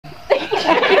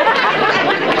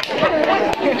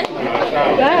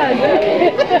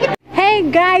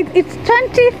It's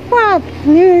 24th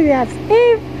New Year's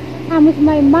Eve. I'm with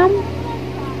my mom.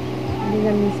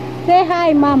 Say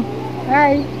hi, mom.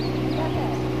 Hi.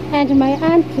 And my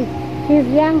auntie. She's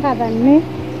younger than me.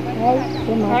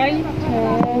 Hi.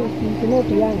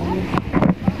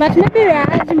 But maybe we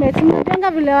are ultimate.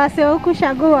 Mjanga vile wase huku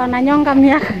Shagu wananyonga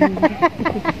miaka.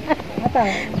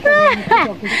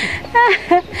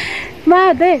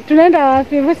 Made, tunaenda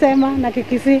wapi? Hebu sema na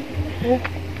Kikisi.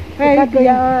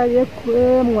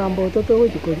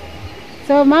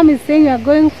 So mom is saying you are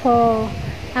going for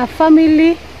a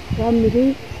family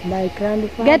My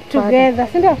grandfather. get together.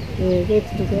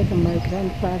 Get together, my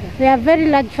grandfather. We are very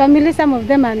large family. Some of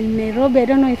them are in Nairobi. I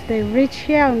don't know if they reach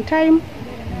here on time,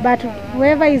 but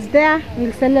whoever is there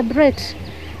will celebrate.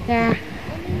 Yeah.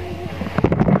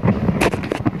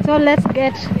 So let's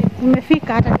get.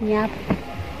 Umefika hata ni hapa.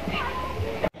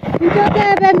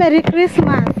 Mtoto, Merry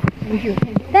Christmas.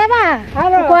 Dema,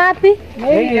 uko wapi?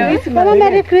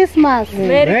 Merry Christmas.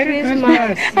 Merry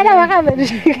Christmas. Hata waka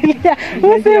merishikilia.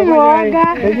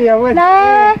 Usimuoga.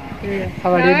 Na.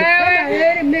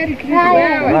 Merry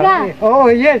Christmas. Oh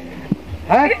yes.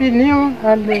 Happy New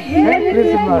and Merry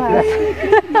Christmas.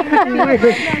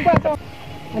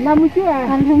 Anamjua.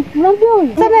 Anamjua.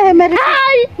 Sema Merry.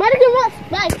 Hi. Merry Christmas.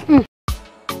 Bye.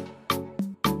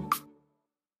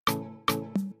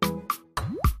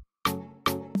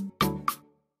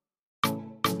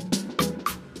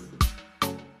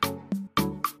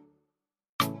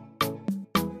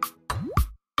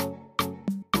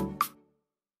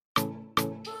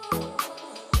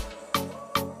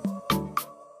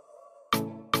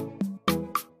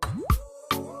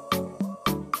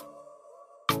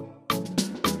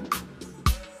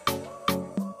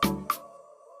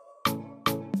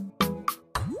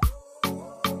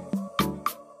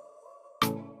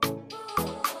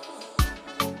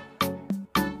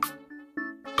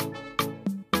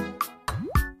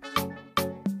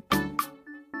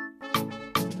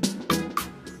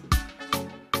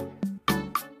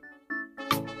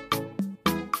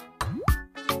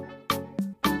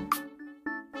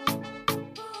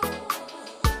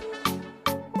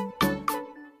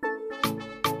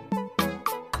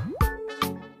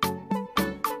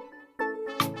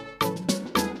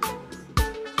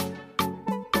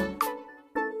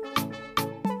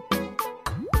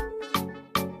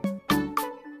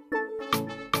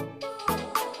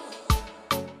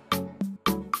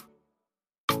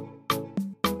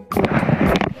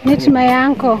 Meet my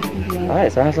uncle. Hi,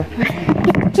 sasa.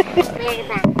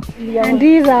 And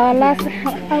these are our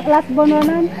last born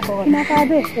one.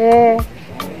 Kinafade.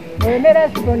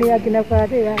 Last born ya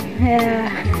kinafade ya.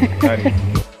 Yeah.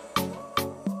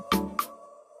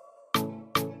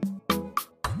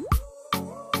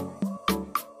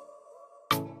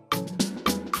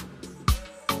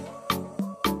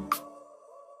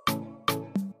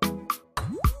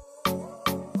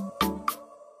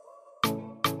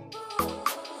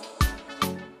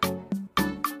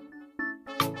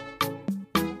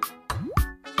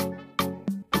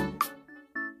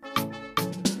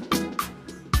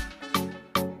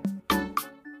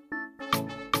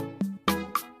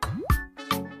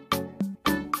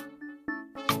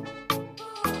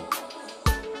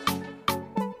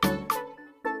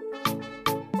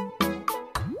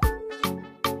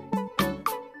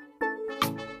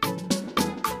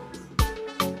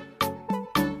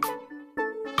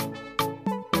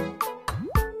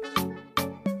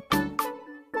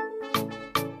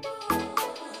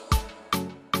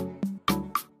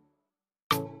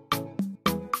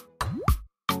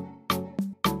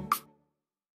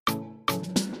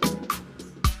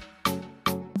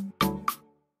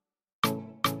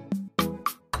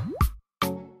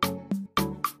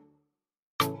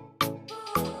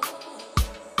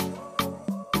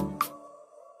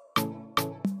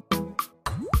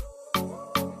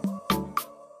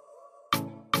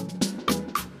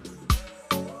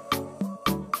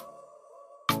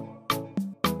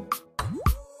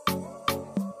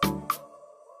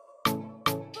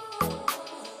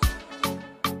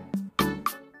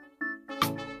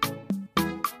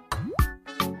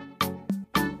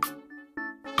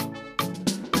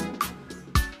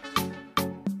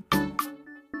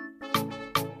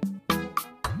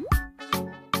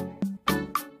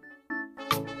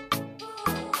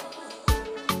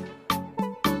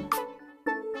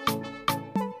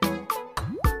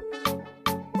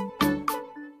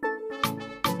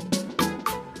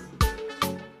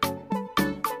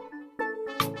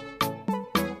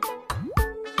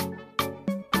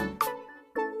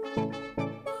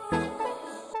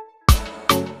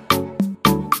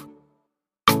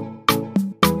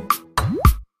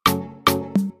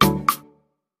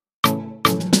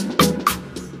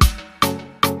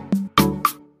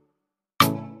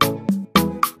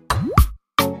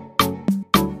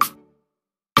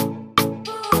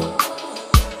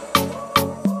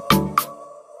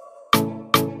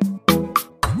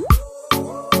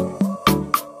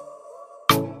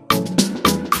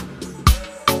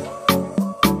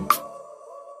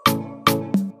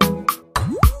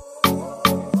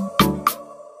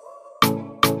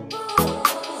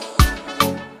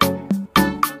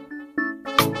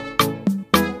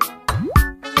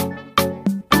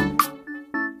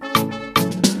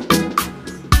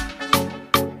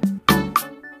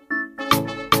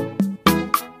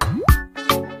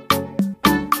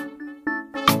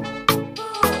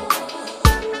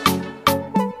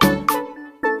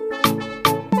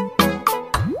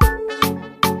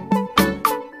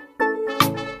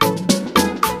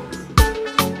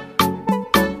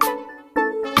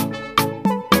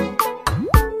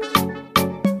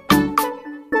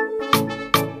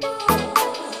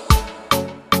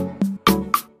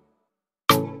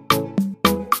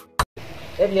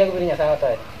 dia ko niya sa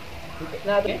tayo.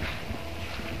 Na to.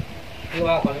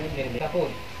 Iwa ko ni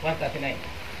tapon. Basta pinay.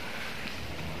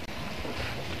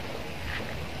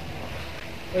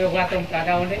 Oyo gatong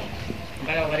kada onde.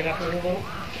 Kada bari ka ko ko.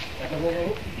 Kada ko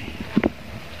ko.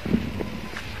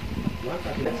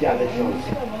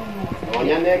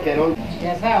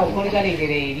 Nyasa okoliga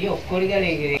legere.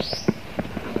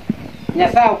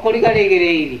 Nyasa okoliga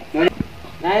legere.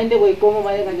 Naende ko ikomo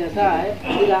mali ka nyasa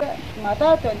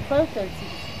Matao 25,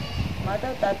 26.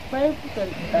 Matao 35,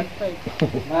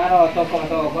 35. Maro toko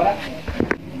kora.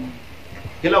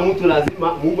 Kila mtu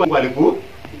lazima Mungu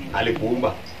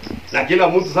alikuumba. Na kila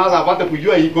mtu sasa apate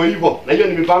kujua iko hivyo. Na hiyo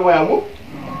ni mipango ya Mungu.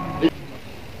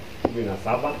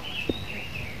 17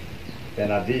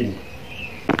 30.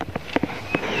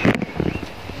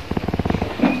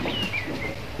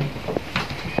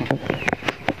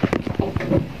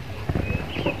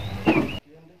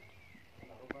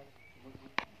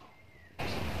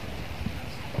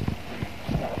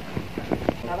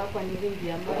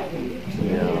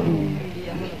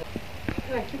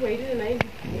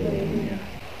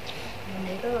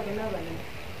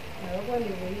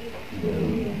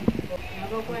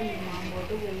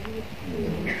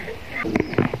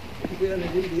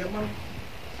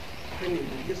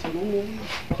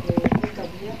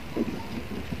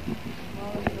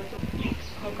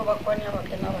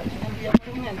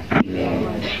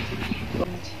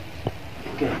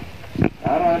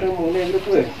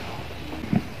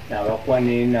 Na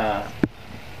wakwani na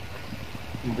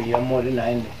mbia mori na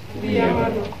ende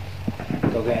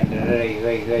toka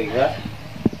endelea iga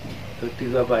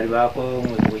tutiga bari bako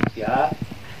muzwikia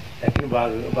lakini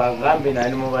bagambi na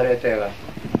ni mubaretega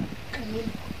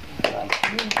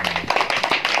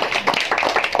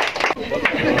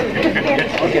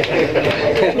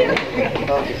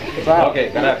Okay,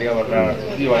 kana tiga barra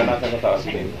diwa na taka ta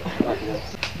sini.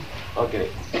 Okay.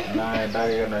 Na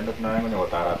dai na nduk na ngo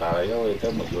tara tara yo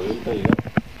ite mo yo ite yo.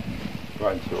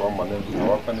 Tuan chuo mane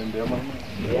no kan ndia man.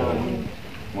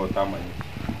 Mo taman.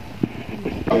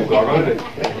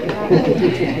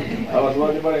 Awas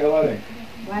wani bare gawale.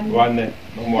 Wanne,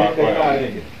 no mo akwa.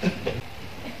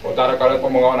 O tara kale ko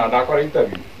mo ngana da ko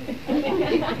interview.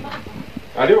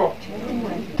 Adiós.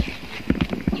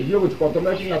 Yo vou te contar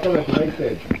mais que na tela que vai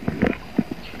ter.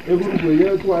 Eu vou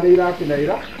dizer tu ari Iraq na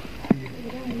Iraq.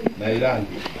 Na Irã.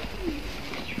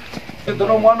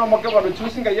 Então mano mo que vai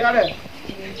chusin ga yare.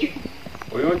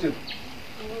 Oyo che.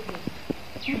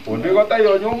 Onde gota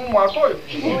yo nyomu mako.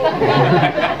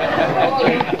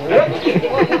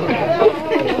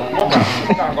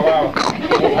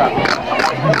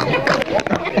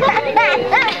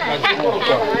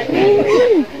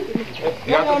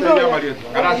 Gato te llama Marieta.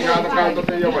 Gracias, gato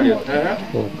te llama Marieta.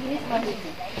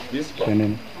 Bispo.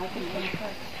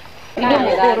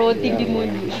 Roti di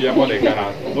munyu. Siapa deh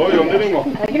kanan? No yonde ningo.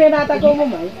 Kire nata ko mo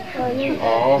mai.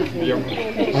 Oh, dia.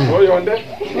 No yonde.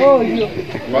 Oh, yo.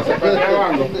 Masa pernah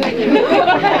wango.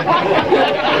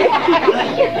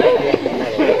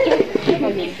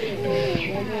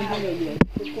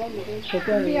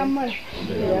 Biamol.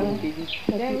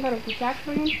 Dengar kucak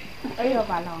pun. Ayo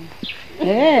balong.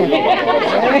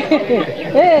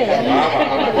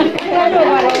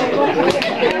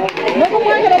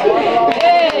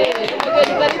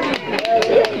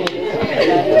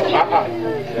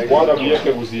 Guarda via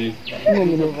che così.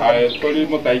 Quelli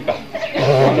motaita.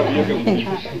 Guarda via che così.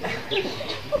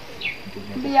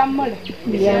 Biamol.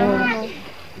 Biamol.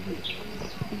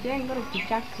 Dengar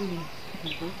kucak pun.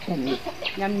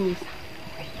 Nyamis.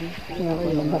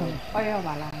 Ayo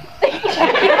balong.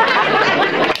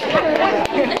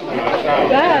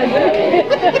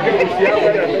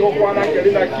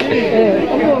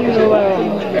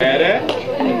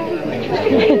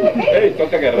 Ei,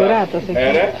 totta kerran.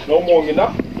 Ere, no muongina.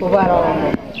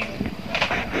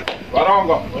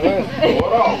 Varongo.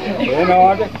 Oro. Ena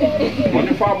wade.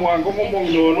 Moni famu ango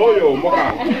muongino no yo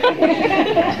moka.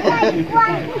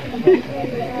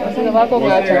 Sina bako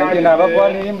ngacha kina bako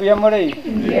ni mbia morei.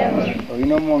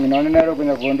 Oino muongino ni nero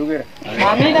kunya kondukira.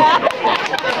 Amina.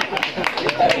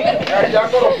 Ya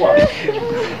koro kwa.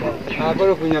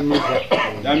 Akoro kunya misa.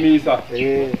 Ya misa.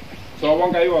 So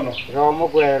wanga iwono. Romo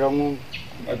kwero mu.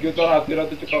 Aquí tora atira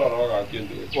te chikara roga aquí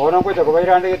ente. Ona ko chako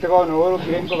bairande ke ko no oro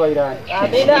kiren ko bairande.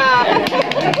 Amina.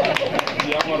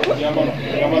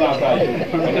 Yamano asai.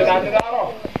 Ente date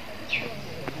daro.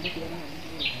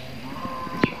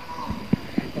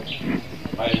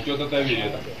 Ai, yo te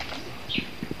vireta.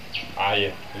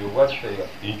 Ai, eu gosto de pegar.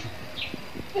 Inchu.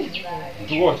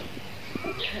 Tu gosta?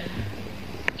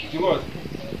 Tu gosta?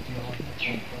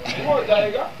 Tu gosta,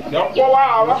 aiga? Não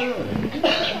coava.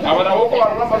 Agora vou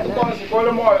colar lá para tu comer se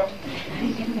colhe moio.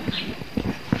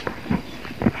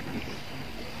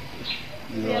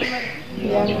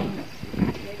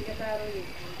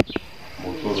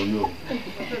 Motor yo.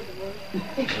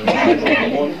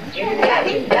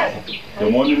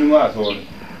 Jamon ni ngwa so.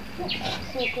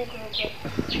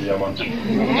 Yaman.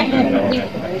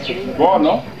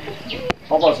 Bueno.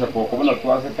 Papa se poco me la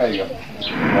tú hace caiga.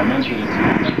 Realmente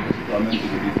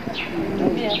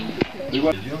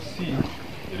digo yo sí,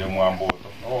 ile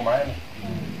mwamboto. No maana.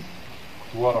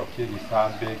 Tuoro kili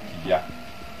sambe kijia.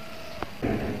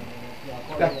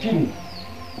 Lakini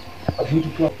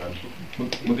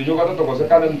mutinyo kata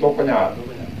tokosekana ntoko nyaro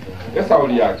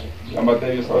esauli yake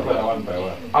ambateyo sauli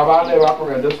abane bako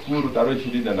gende skulu taro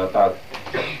 23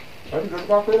 bari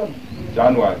bakwera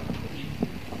January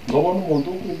ngobo n'umuntu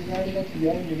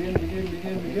ukugirira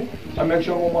mige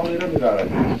amekisho ngomwanira mirara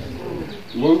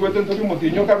ngo gwete ntoki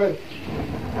mutinyo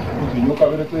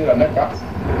kabere kwera naka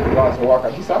baso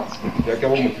wakabisa yake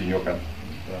bo mutinyo kana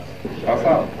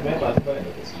sasa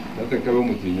nataka bo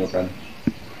mutinyo kana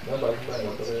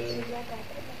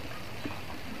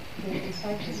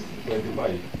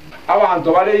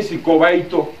abantu bale isiko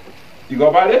baito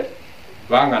igo bale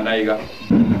banga naiga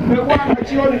megwana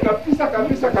chioni kabisa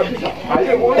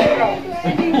aye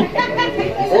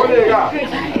olega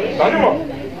salimo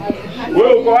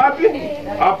wewe uko wapi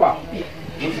hapa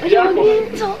msiki yako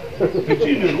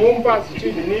chini rumba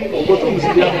chini nini uko tu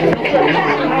msiki yako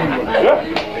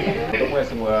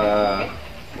mwezi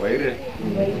wa ile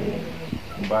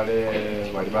mbale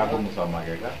bali bako musama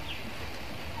keka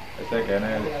ese kene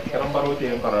karamba roti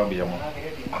en karamba yamo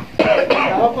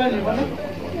Apa ni mana?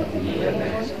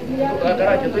 Kadang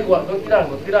aja tu gua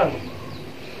tirang.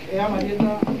 Ya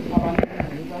majita apa ni?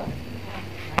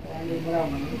 Ini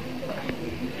berapa?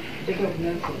 Cukup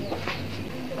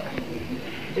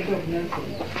nanti.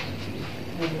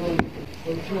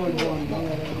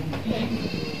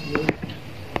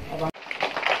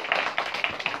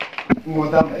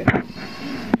 Mudah.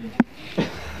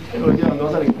 Kalau dia nggak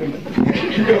usah ikut.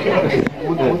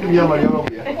 Mungkin dia Maria mau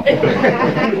ya.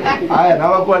 Ah,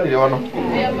 nama gua ni Leono.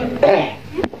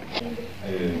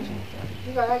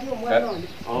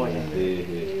 Oh ya.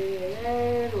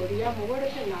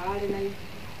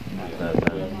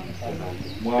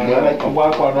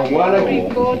 Mwana kwa no mwana ki.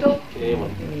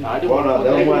 Mwana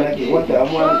da mwana ki wata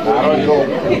mwana.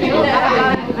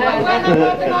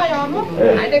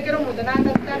 Ada kira muda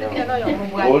nanda tadi dia no yang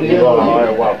membuat. Oli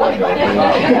wa kwa.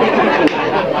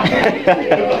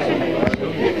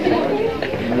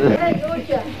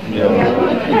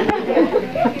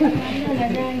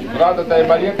 Rada tay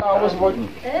Maria tao bos boy.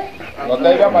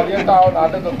 Tay ba Maria tao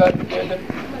nada to tay pede.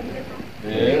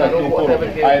 Na tuko.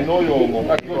 Ai no yo mo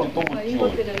ka kyo to mucho.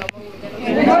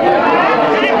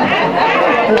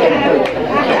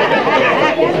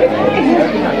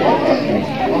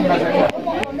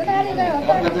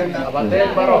 Abatel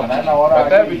baro. Na hora.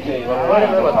 Abatel biche.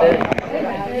 Abatel.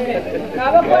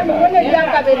 Kaba pun boleh dia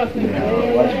kabel.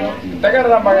 Tegar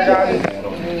ra magari.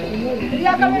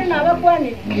 Dia kabel naba pun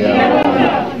ni.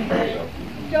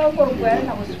 Jauh kau buat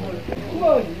nak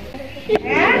sekolah.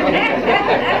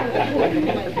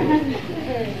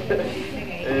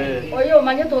 Oyo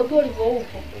manya tu li go.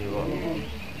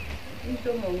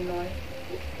 Itu mau noi.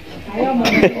 Ayo mau.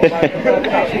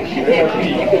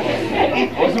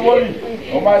 Osuboli.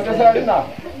 O mais essa aí na.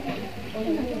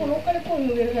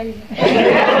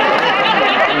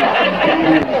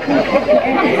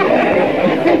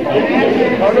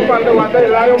 Kalau pada mata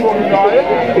ilayo mau noi,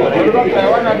 kalau kan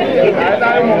lewat nanti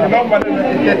ilayo mau noi pada.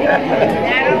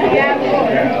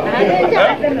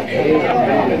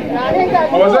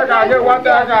 Masa kaget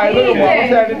mata kaget itu mau apa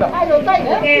sih ini? Ayo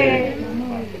tanya.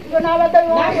 Kenapa tu?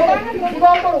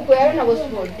 Kau kau kuat nak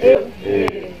bosbol.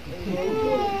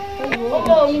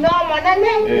 Oh, ini mana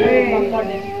ni?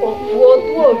 Oh,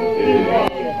 tu.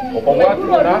 Apa buat tu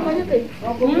nak?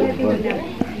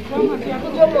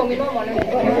 Jom ini mana?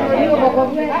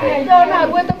 Jom nak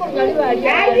gue tu pun kali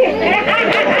baca.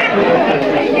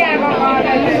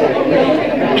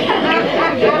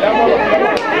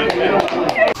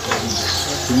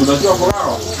 Simulasi apa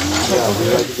kau?